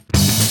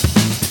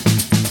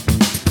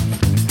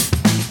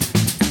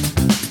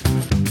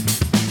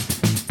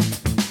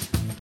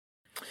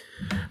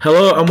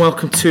Hello and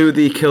welcome to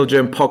the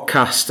Killgerm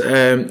podcast.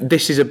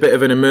 This is a bit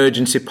of an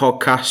emergency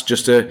podcast,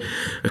 just a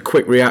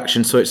quick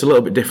reaction, so it's a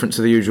little bit different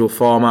to the usual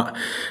format.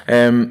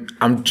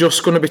 I'm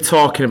just going to be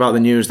talking about the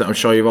news that I'm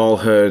sure you've all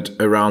heard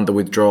around the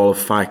withdrawal of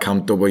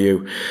FICAM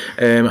W.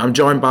 I'm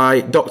joined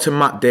by Dr.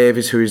 Matt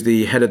Davies, who is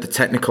the head of the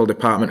technical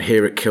department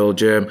here at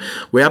Killgerm.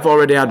 We have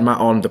already had Matt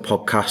on the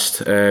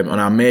podcast on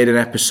our maiden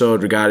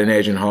episode regarding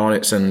Asian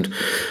Hornets and,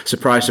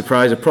 surprise,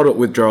 surprise, a product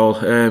withdrawal.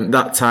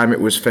 That time it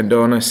was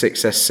Fendona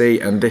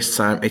 6SC and this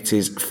time it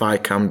is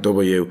FICAM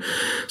W.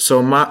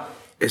 So Matt,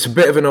 it's a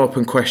bit of an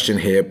open question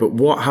here, but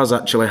what has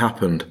actually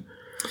happened?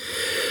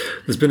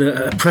 There's been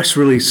a press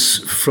release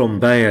from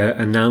Bayer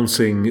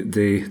announcing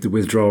the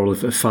withdrawal of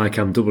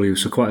FICAM W,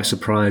 so quite a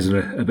surprise and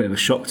a bit of a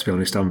shock, to be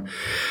honest. I'm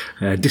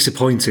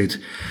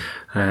disappointed.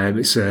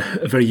 It's a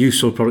very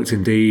useful product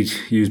indeed,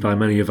 used by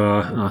many of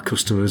our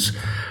customers,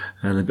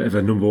 and a bit of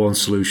a number one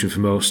solution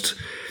for most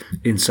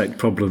insect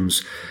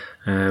problems.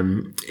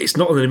 It's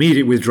not an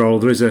immediate withdrawal.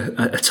 There is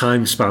a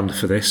time span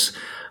for this.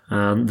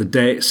 The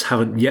dates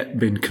haven't yet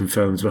been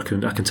confirmed, but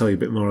I can tell you a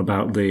bit more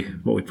about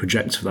what we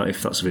project for that,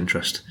 if that's of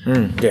interest.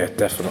 Yeah,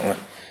 definitely.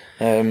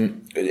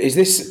 Is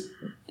this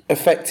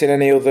affecting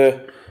any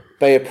other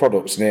Bayer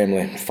products,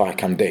 namely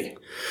FICAM D?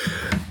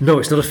 No,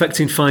 it's not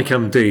affecting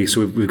FICAM D,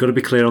 so we've got to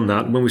be clear on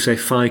that. When we say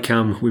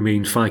FICAM, we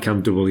mean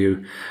FICAM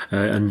W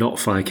and not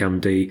FICAM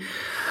D.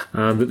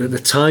 And the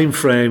time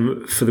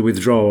frame for the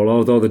withdrawal,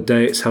 although the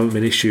dates haven't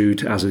been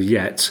issued as of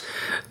yet,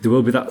 there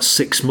will be that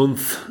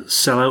 6-month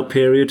sell-out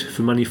period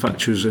for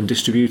manufacturers and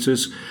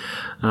distributors.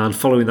 And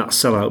following that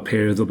sell-out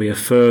period, there'll be a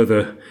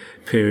further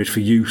period for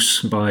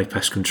use by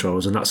pest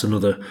controllers, and that's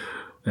another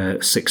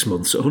 6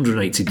 months.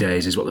 180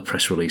 days is what the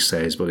press release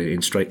says, but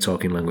in straight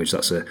talking language,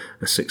 that's a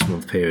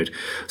 6-month period.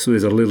 So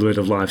there's a little bit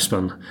of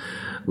lifespan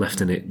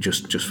left in it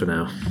just for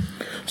now.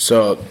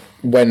 So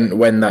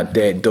when that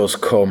date does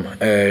come,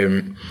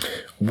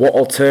 what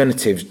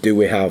alternatives do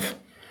we have?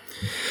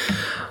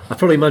 I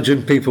probably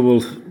imagine people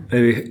will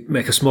maybe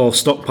make a small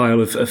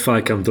stockpile of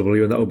FICAM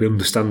W, and that will be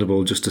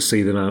understandable just to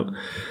see them out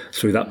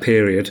through that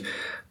period.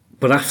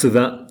 But after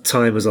that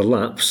time has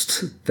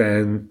elapsed,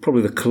 then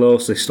probably the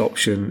closest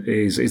option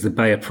is the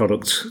Bayer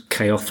product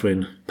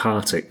Chaothrin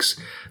Partix.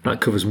 That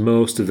covers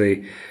most of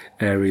the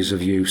areas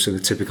of use and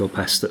the typical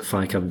pest that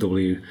FICAM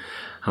W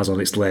has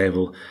on its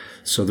label.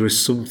 So there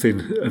is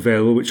something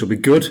available which will be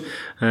good,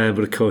 but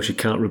of course you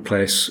can't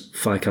replace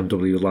FICAM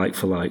W like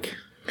for like.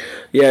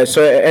 Yeah,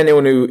 so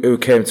anyone who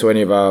came to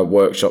any of our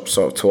workshops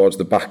sort of towards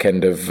the back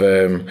end of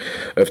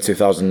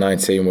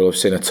 2019 will have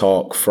seen a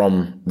talk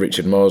from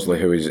Richard Mosley,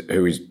 who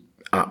is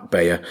at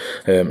Bayer,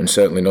 and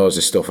certainly knows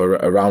this stuff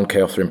around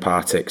Chaothrin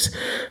Partix.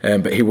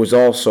 But he was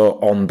also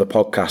on the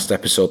podcast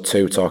episode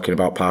 2 talking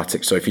about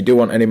Partix. So if you do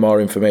want any more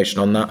information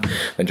on that,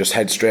 then just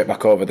head straight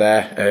back over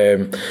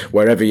there.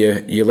 Wherever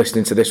you're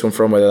listening to this one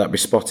from, whether that be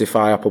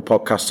Spotify, Apple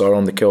Podcasts, or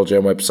on the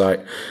Killgerm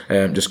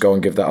website, just go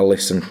and give that a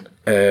listen.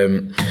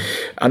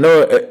 I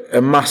know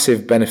a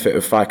massive benefit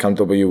of FICAM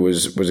W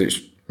was its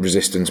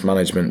resistance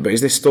management, but is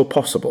this still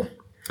possible?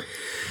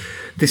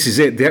 This is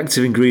it. The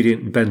active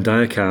ingredient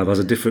bendiacarb has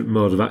a different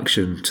mode of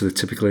action to the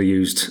typically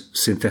used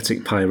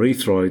synthetic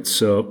pyrethroids.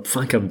 So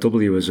FICAM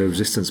W as a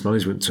resistance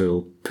management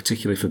tool,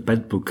 particularly for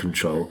bedbug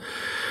control,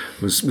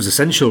 was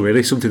essential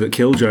really, something that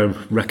Killgerm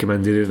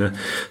recommended in a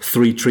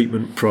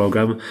 3-treatment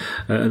programme,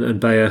 and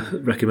Bayer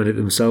recommended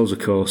themselves, of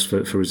course,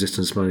 for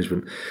resistance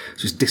management.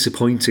 So it's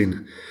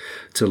disappointing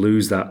to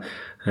lose that.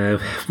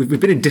 We've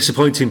been in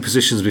disappointing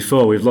positions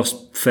before. We've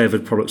lost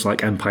favoured products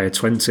like Empire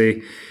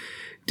 20,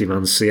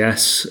 Demand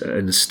CS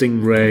and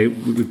Stingray.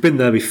 We've been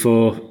there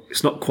before.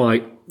 It's not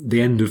quite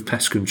the end of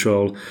pest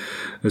control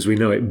as we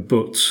know it,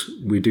 but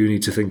we do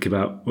need to think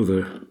about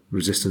other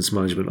resistance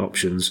management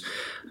options.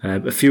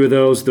 A few of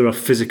those, there are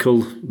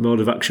physical mode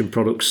of action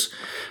products.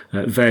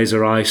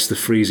 Vaser Ice, the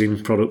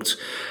freezing product.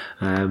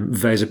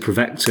 Vaser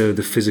Prevector,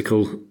 the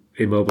physical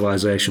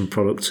immobilisation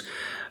product.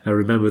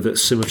 Remember that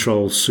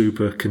Symetrol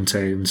Super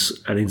contains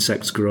an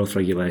insect growth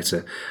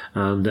regulator,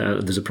 and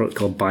there's a product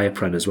called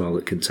Biopren as well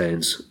that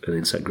contains an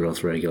insect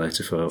growth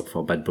regulator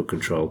for bedbug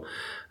control,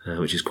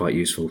 which is quite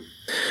useful.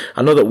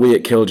 I know that we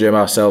at Killgerm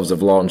ourselves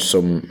have launched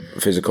some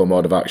physical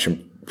mode of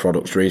action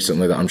products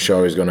recently that I'm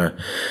sure is going to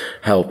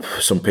help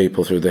some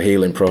people through the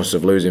healing process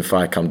of losing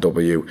FICAM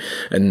W.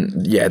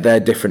 And yeah,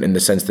 they're different in the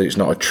sense that it's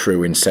not a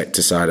true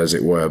insecticide, as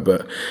it were.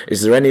 But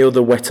is there any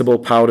other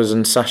wettable powders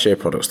and sachet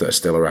products that are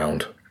still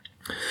around?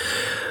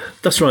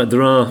 That's right,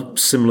 there are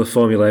similar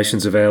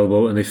formulations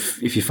available, and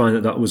if you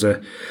find that was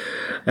a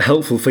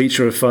helpful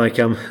feature of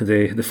FICAM,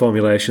 the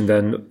formulation,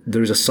 then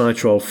there is a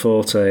Cytrol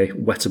Forte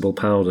wettable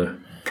powder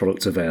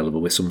product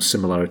available with some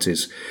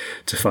similarities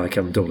to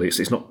FICAM W.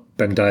 It's not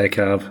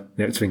bendiacarb,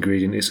 the active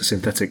ingredient, it's a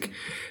synthetic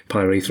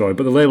pyrethroid,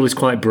 but the label is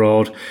quite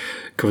broad,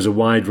 covers a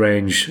wide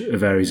range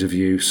of areas of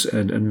use,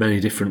 and many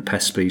different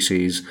pest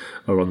species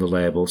are on the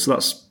label, so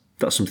that's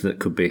something that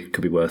could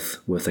be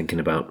worth thinking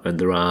about, and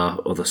there are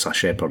other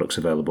sachet products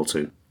available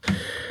too.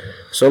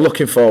 So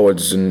looking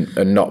forwards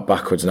and not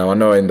backwards now, I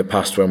know in the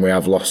past when we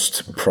have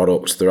lost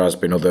products, there has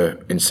been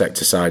other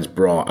insecticides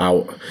brought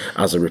out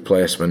as a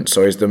replacement.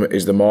 So is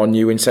there more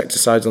new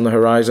insecticides on the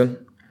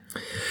horizon?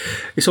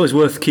 It's always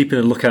worth keeping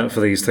a lookout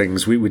for these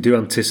things. We do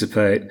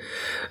anticipate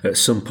at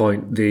some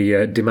point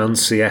the Demand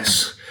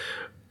CS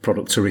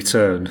product to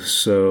return,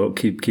 so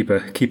keep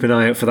an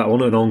eye out for that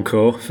one, an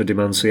encore for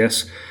Demand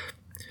CS.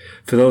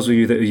 For those of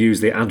you that have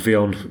used the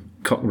Advion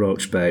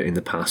cockroach bait in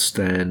the past,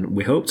 then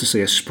we hope to see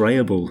a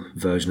sprayable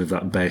version of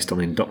that based on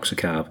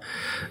Indoxacarb,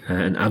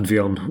 an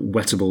Advion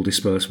wettable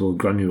dispersible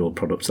granule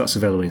product. That's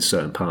available in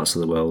certain parts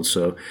of the world,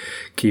 so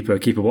keep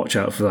a watch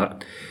out for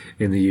that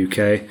in the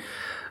UK.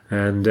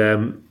 And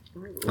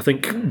I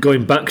think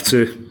going back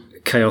to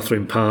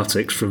Chaothrin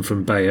Partix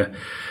from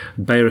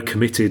Bayer are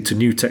committed to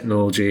new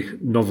technology,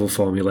 novel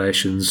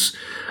formulations,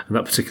 and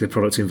that particular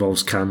product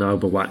involves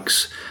carnauba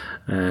wax,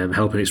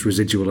 helping its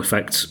residual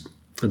effect,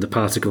 and the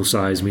particle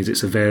size means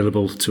it's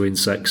available to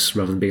insects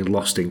rather than being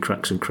lost in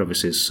cracks and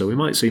crevices. So we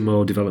might see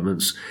more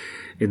developments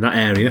in that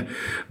area,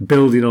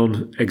 building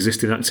on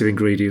existing active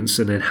ingredients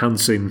and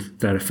enhancing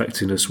their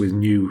effectiveness with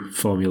new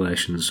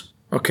formulations.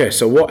 Okay,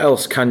 so what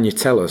else can you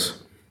tell us?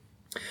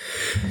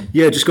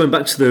 Yeah, just going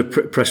back to the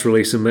press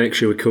release and make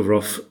sure we cover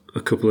off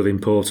a couple of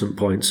important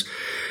points.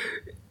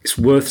 It's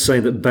worth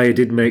saying that Bayer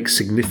did make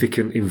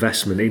significant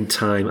investment in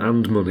time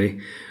and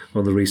money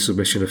on the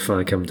resubmission of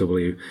Ficam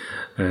W,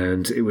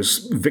 and it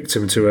was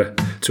victim to a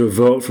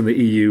vote from the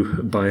EU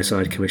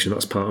Biocide Commission.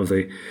 That's part of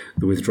the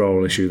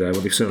withdrawal issue there,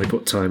 but they've certainly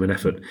put time and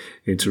effort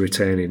into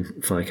retaining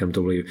Ficam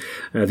W.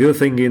 The other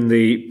thing in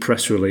the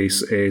press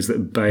release is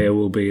that Bayer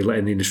will be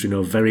letting the industry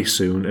know very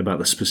soon about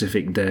the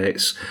specific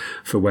dates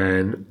for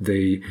when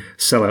the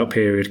sell-out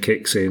period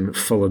kicks in,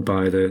 followed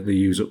by the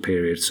use-up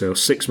period. So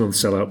 6-month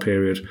sell-out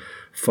period,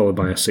 followed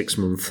by a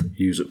 6-month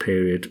use-up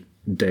period,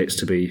 dates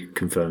to be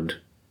confirmed.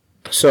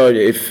 So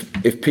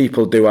if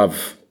people do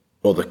have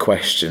other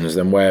questions,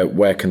 then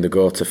where can they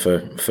go to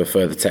for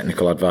further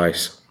technical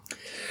advice?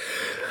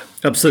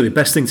 Absolutely.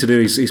 Best thing to do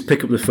is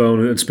pick up the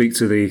phone and speak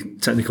to the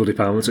technical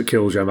department at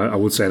Killjam. I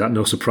would say that,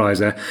 no surprise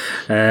there.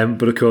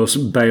 But of course,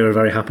 Bayer are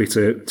very happy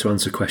to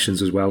answer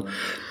questions as well.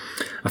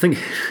 I think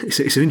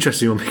it's an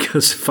interesting one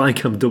because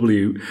Ficam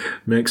W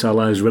makes our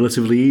lives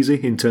relatively easy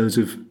in terms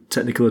of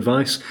technical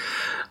advice.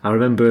 I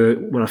remember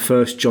when I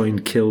first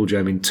joined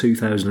Killjam in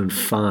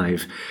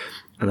 2005,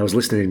 and I was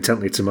listening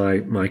intently to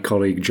my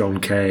colleague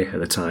John Kay at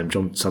the time.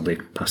 John sadly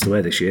passed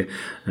away this year,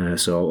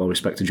 so all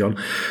respect to John.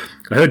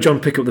 I heard John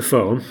pick up the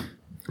phone,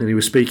 and he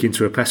was speaking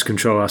to a pest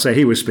controller. I say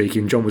he was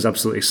speaking, John was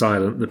absolutely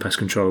silent. The pest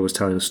controller was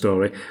telling a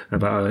story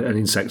about an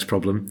insect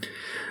problem.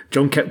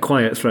 John kept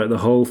quiet throughout the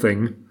whole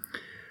thing,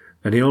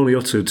 and he only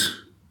uttered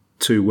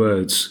 2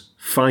 words,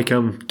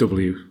 Ficam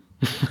W.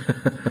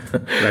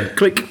 Then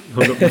click,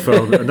 hung up the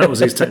phone, and that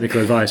was his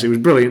technical advice. It was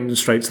brilliant and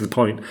straight to the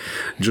point,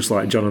 just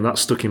like John, and that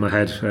stuck in my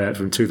head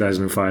from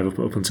 2005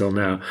 up until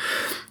now.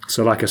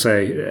 So like I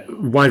say,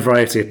 wide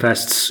variety of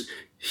pests,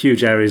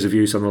 huge areas of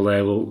use on the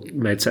label,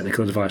 made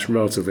technical advice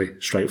relatively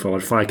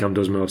straightforward. Ficam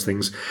does most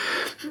things.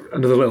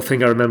 Another little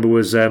thing I remember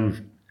was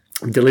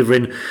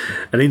delivering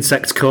an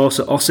insect course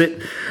at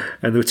OSIT,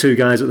 and there were 2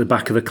 guys at the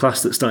back of the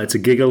class that started to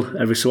giggle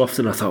every so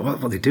often. I thought,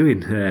 what are they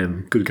doing?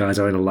 Good guys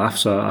having a laugh,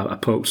 so I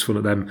poked fun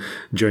at them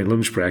during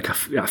lunch break.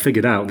 I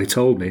figured out, they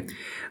told me,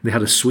 they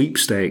had a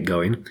sweepstake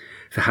going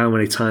for how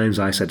many times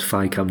I said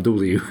Ficam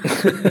W.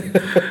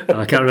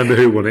 I can't remember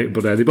who won it,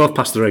 but they both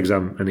passed their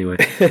exam anyway.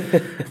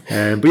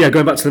 But yeah,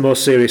 going back to the more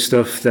serious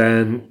stuff,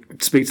 then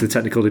speak to the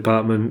technical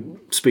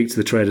department, speak to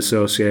the trade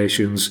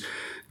associations,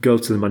 go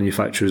to the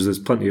manufacturers. There's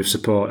plenty of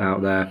support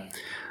out there,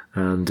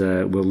 and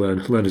we'll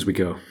learn as we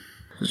go.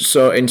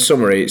 So in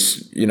summary,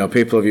 it's,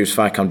 people have used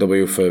Ficam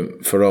W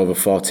for over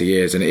 40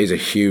 years, and it is a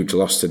huge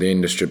loss to the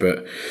industry,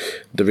 but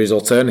there is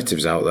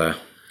alternatives out there.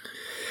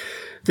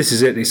 This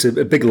is it. It's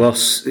a big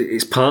loss.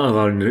 It's part of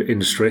our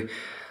industry,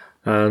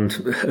 and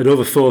at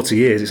over 40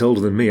 years, it's older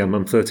than me.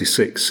 I'm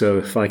 36,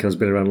 so Ficam's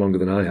been around longer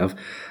than I have,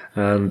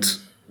 and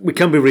we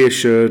can be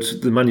reassured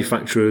the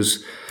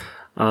manufacturers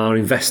are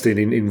investing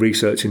in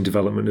research and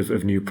development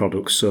of new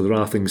products, so there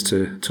are things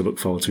to look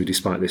forward to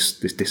despite this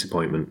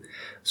disappointment.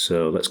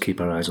 So let's keep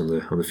our eyes on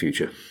the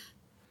future.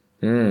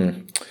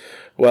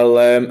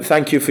 Well,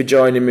 thank you for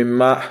joining me,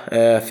 Matt.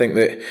 I think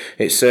that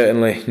it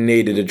certainly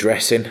needed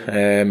addressing.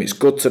 It's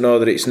good to know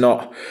that it's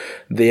not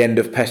the end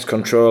of pest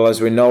control as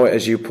we know it,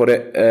 as you put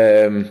it,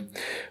 and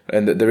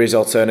that there is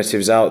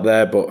alternatives out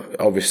there, but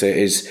obviously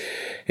it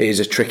is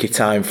a tricky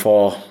time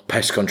for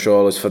pest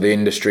controllers, for the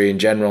industry in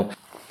general.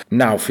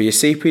 Now, for your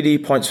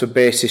CPD points for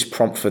basis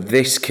prompt for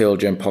this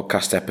Killjam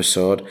podcast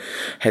episode,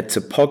 head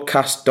to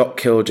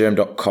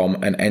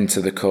podcast.killjam.com and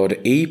enter the code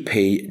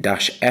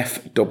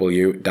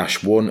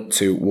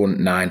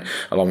EP-FW-1219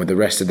 along with the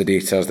rest of the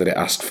details that it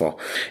asked for.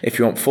 If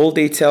you want full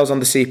details on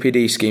the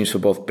CPD schemes for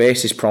both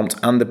basis prompt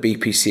and the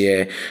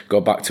BPCA,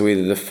 go back to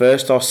either the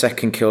first or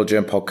second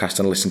Killjam podcast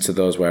and listen to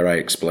those where I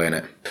explain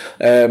it.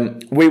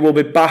 We will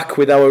be back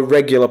with our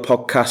regular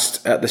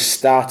podcast at the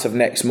start of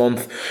next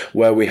month,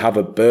 where we have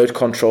a bird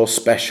control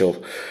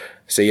special.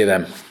 See you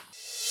then.